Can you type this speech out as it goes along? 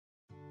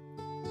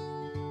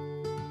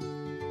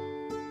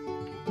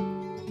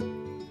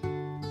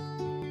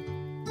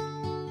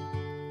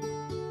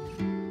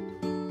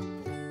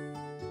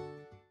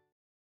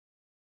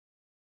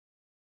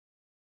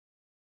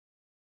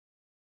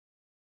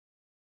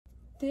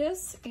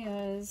This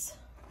is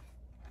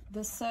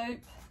the soap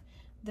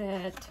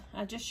that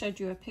I just showed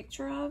you a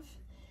picture of,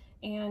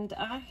 and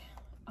I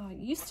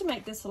used to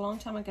make this a long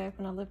time ago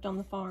when I lived on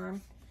the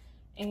farm,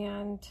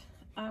 and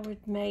I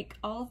would make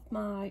all of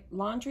my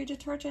laundry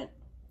detergent,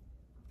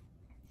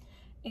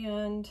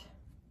 and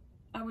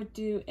I would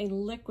do a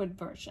liquid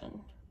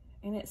version,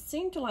 and it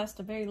seemed to last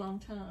a very long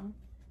time.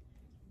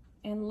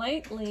 And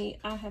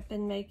lately I have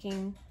been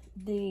making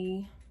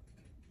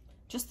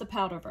just the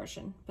powder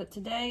version, but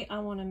today I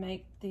want to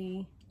make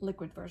the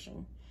liquid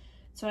version.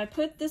 So I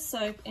put this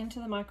soap into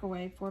the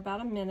microwave for about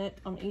a minute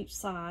on each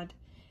side,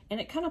 and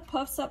it kind of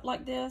puffs up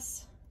like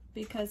this,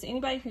 because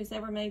anybody who's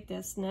ever made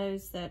this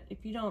knows that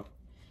if you don't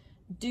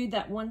do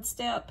that one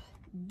step,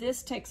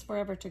 this takes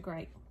forever to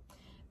grate.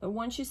 But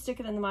once you stick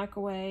it in the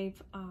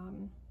microwave,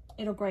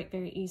 it'll grate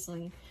very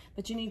easily,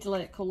 but you need to let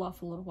it cool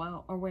off a little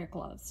while or wear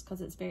gloves because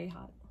it's very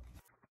hot.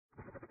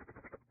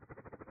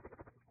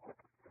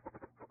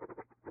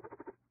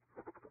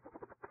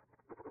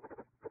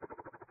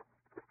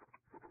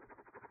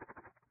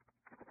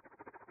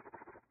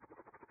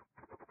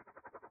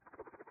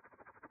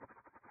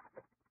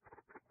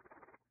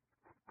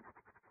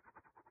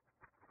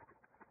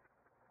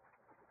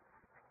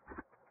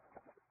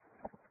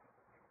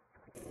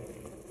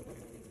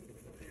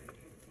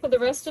 For the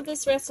rest of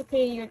this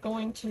recipe, you're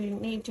going to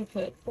need to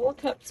put 4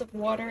 cups of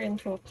water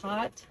into a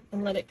pot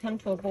and let it come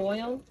to a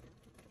boil.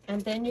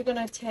 And then you're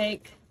going to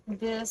take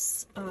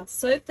this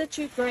soap that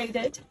you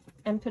grated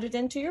and put it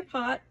into your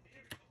pot.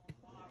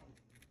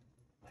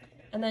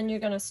 And then you're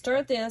going to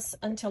stir this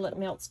until it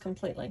melts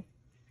completely.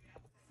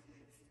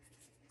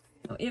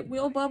 Now, it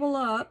will bubble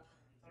up,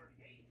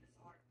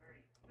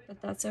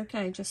 but that's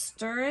okay. Just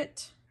stir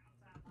it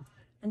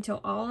until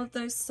all of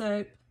those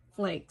soap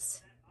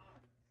flakes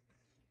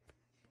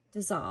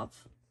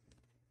dissolve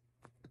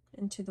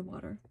into the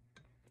water.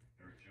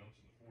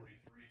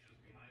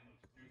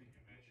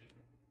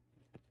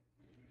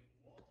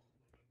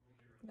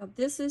 Now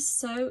this is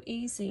so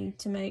easy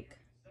to make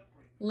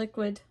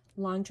liquid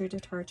laundry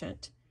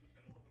detergent.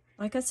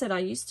 Like I said, I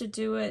used to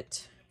do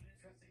it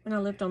when I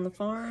lived on the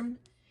farm,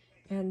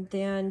 and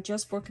then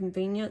just for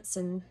convenience,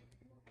 and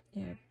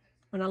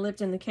when I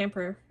lived in the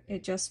camper,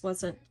 it just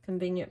wasn't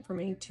convenient for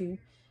me to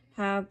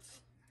have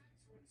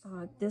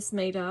this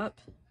made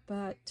up.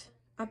 But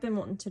I've been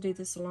wanting to do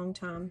this a long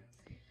time.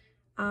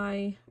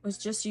 I was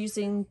just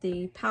using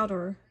the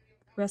powder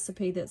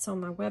recipe that's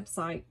on my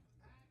website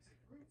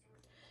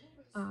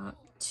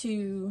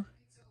to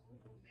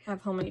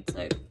have homemade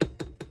soap.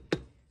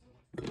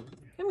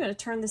 I'm going to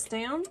turn this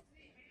down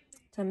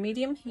to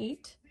medium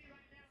heat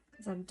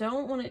because I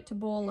don't want it to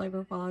boil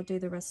over while I do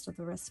the rest of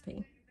the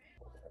recipe.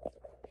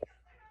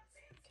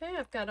 Okay,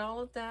 I've got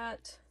all of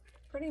that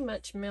pretty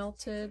much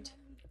melted.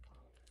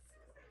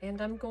 And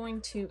I'm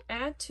going to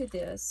add to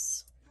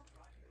this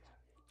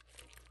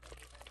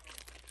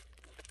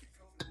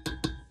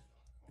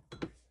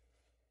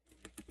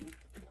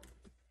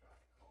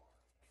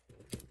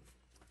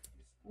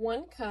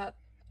one cup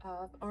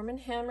of Arm &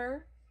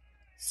 Hammer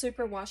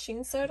Super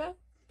Washing Soda.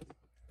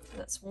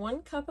 That's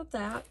 1 cup of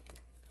that.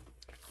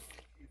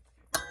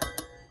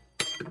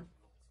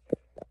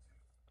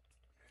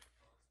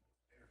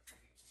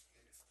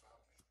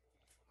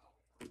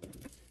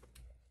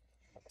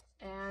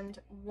 And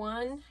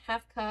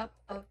 1/2 cup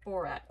of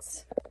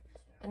borax.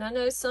 And I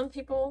know some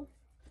people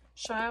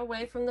shy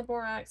away from the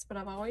borax, but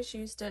I've always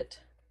used it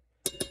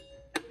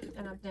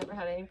and I've never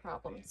had any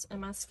problems,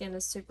 and my skin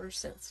is super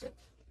sensitive.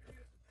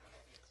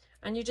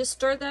 And you just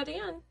stir that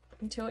in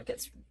until it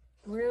gets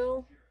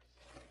real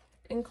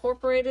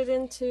incorporated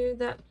into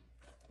that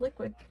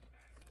liquid.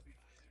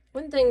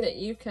 One thing that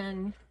you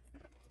can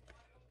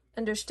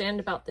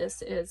understand about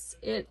this is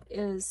it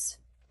is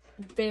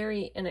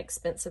very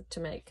inexpensive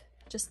to make.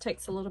 Just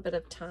takes a little bit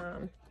of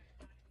time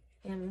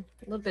and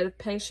a little bit of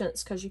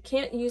patience, because you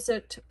can't use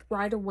it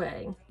right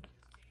away.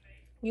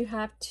 You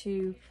have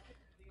to,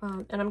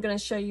 and I'm going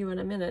to show you in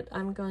a minute,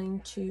 I'm going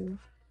to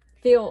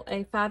fill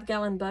a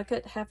 5-gallon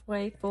bucket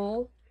halfway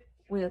full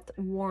with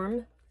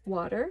warm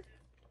water,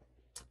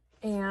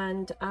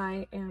 and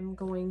I am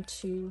going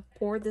to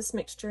pour this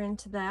mixture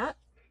into that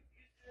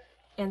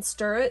and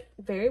stir it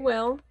very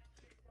well,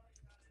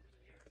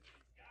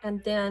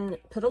 and then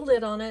put a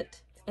lid on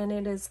it. And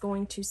it is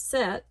going to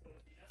set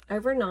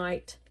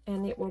overnight,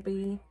 and it will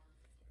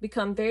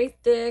become very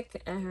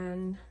thick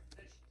and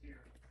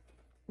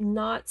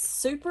not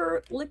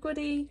super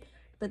liquidy,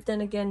 but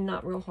then again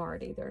not real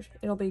hard either.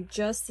 It'll be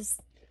just this,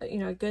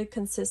 good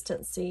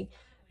consistency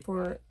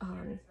for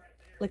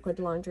liquid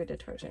laundry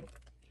detergent.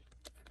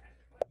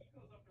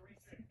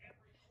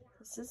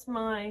 This is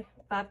my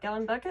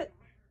 5-gallon bucket.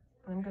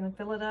 I'm going to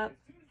fill it up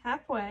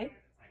halfway.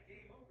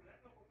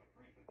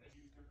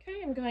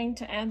 Okay, I'm going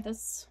to add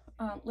this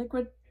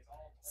liquid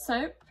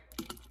soap,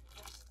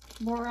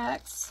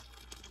 borax,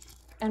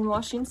 and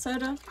washing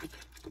soda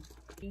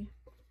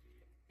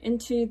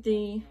into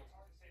the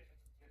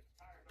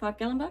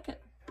 5-gallon bucket.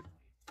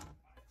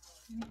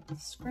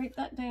 Scrape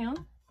that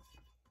down.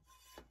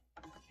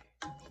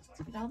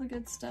 Get all the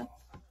good stuff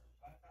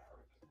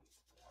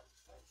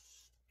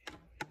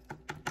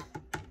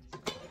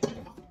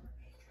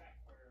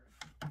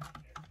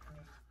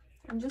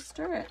and just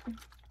stir it.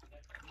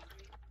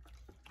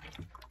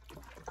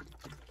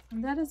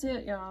 And that is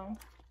it, y'all.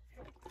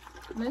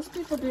 Most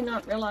people do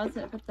not realize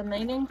it, but the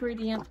main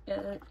ingredient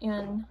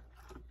in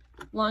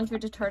laundry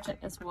detergent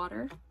is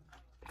water.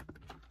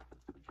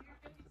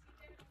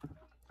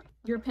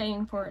 You're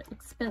paying for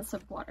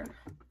expensive water.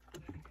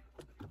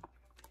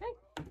 Okay.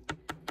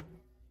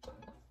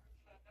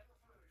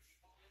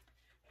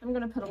 I'm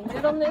going to put a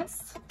lid on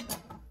this.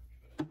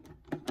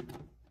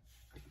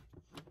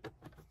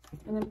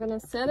 And I'm going to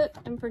set it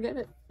and forget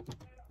it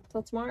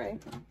till tomorrow.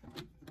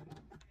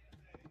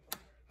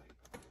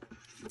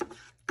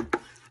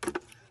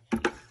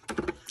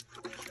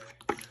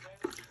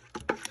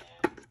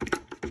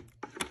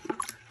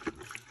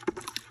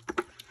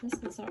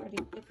 This is already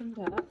thickened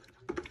up.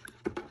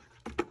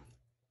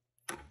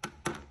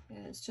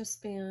 And it's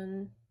just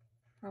been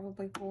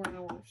probably 4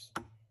 hours.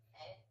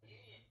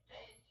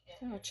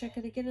 So I'll check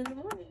it again in the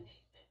morning.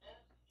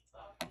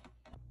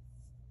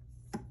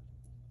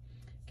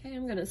 Okay,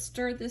 I'm going to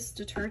stir this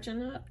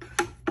detergent up.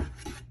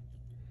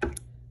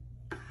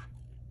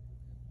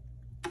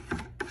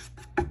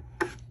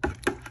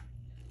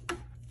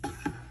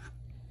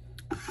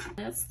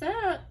 That's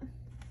that.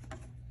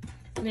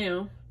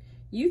 Now,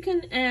 you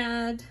can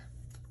add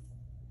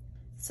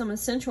some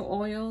essential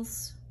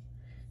oils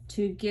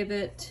to give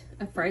it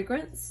a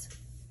fragrance,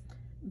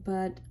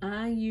 but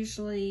I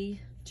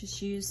usually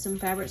just use some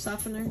fabric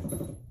softener,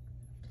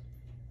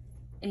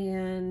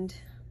 and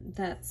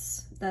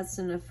that's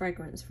enough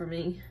fragrance for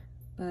me.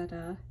 But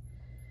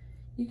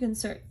you can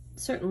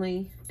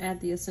certainly add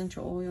the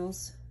essential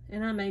oils,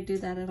 and I may do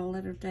that at a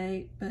later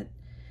date, but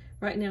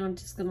right now I'm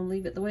just going to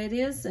leave it the way it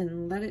is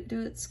and let it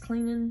do its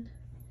cleaning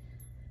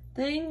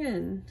thing,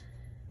 and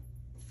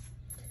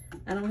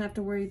I don't have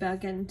to worry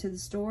about getting to the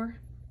store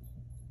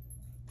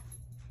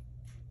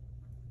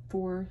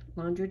for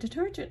laundry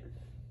detergent.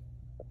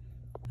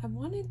 I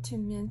wanted to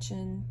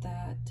mention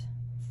that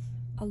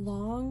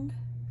along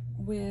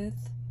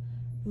with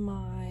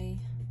my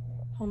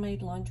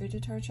homemade laundry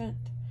detergent,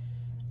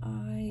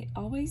 I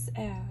always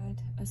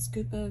add a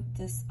scoop of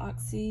this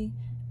Oxy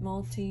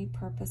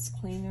multi-purpose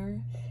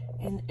cleaner,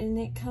 and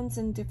it comes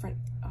in different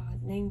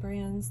name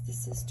brands.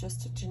 This is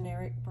just a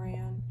generic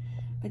brand,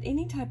 but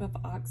any type of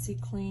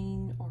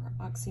OxyClean or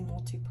Oxy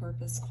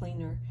multi-purpose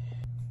cleaner,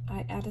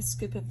 I add a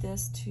scoop of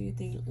this to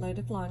the load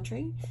of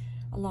laundry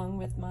along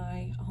with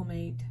my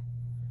homemade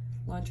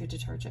laundry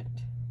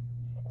detergent,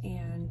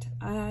 and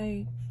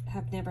I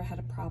have never had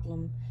a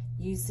problem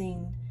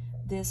using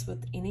this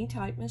with any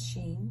type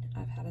machine.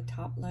 I've had a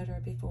top loader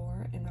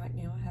before, and right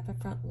now I have a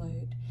front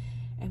load,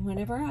 and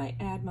whenever I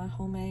add my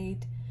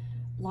homemade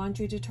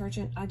laundry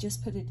detergent, I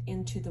just put it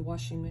into the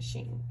washing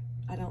machine.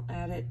 I don't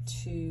add it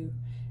to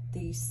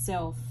the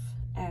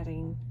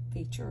self-adding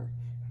feature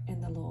in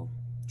the little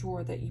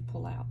drawer that you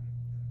pull out.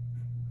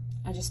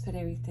 I just put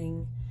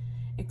everything,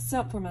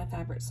 except for my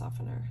fabric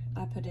softener,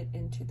 I put it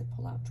into the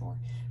pull-out drawer.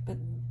 But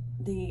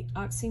the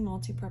Oxy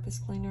multi-purpose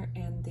cleaner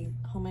and the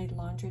homemade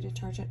laundry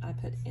detergent, I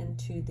put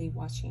into the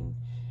washing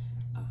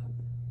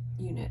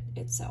unit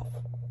itself.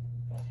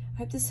 I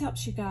hope this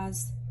helps you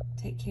guys.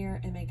 Take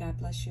care, and may God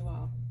bless you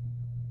all.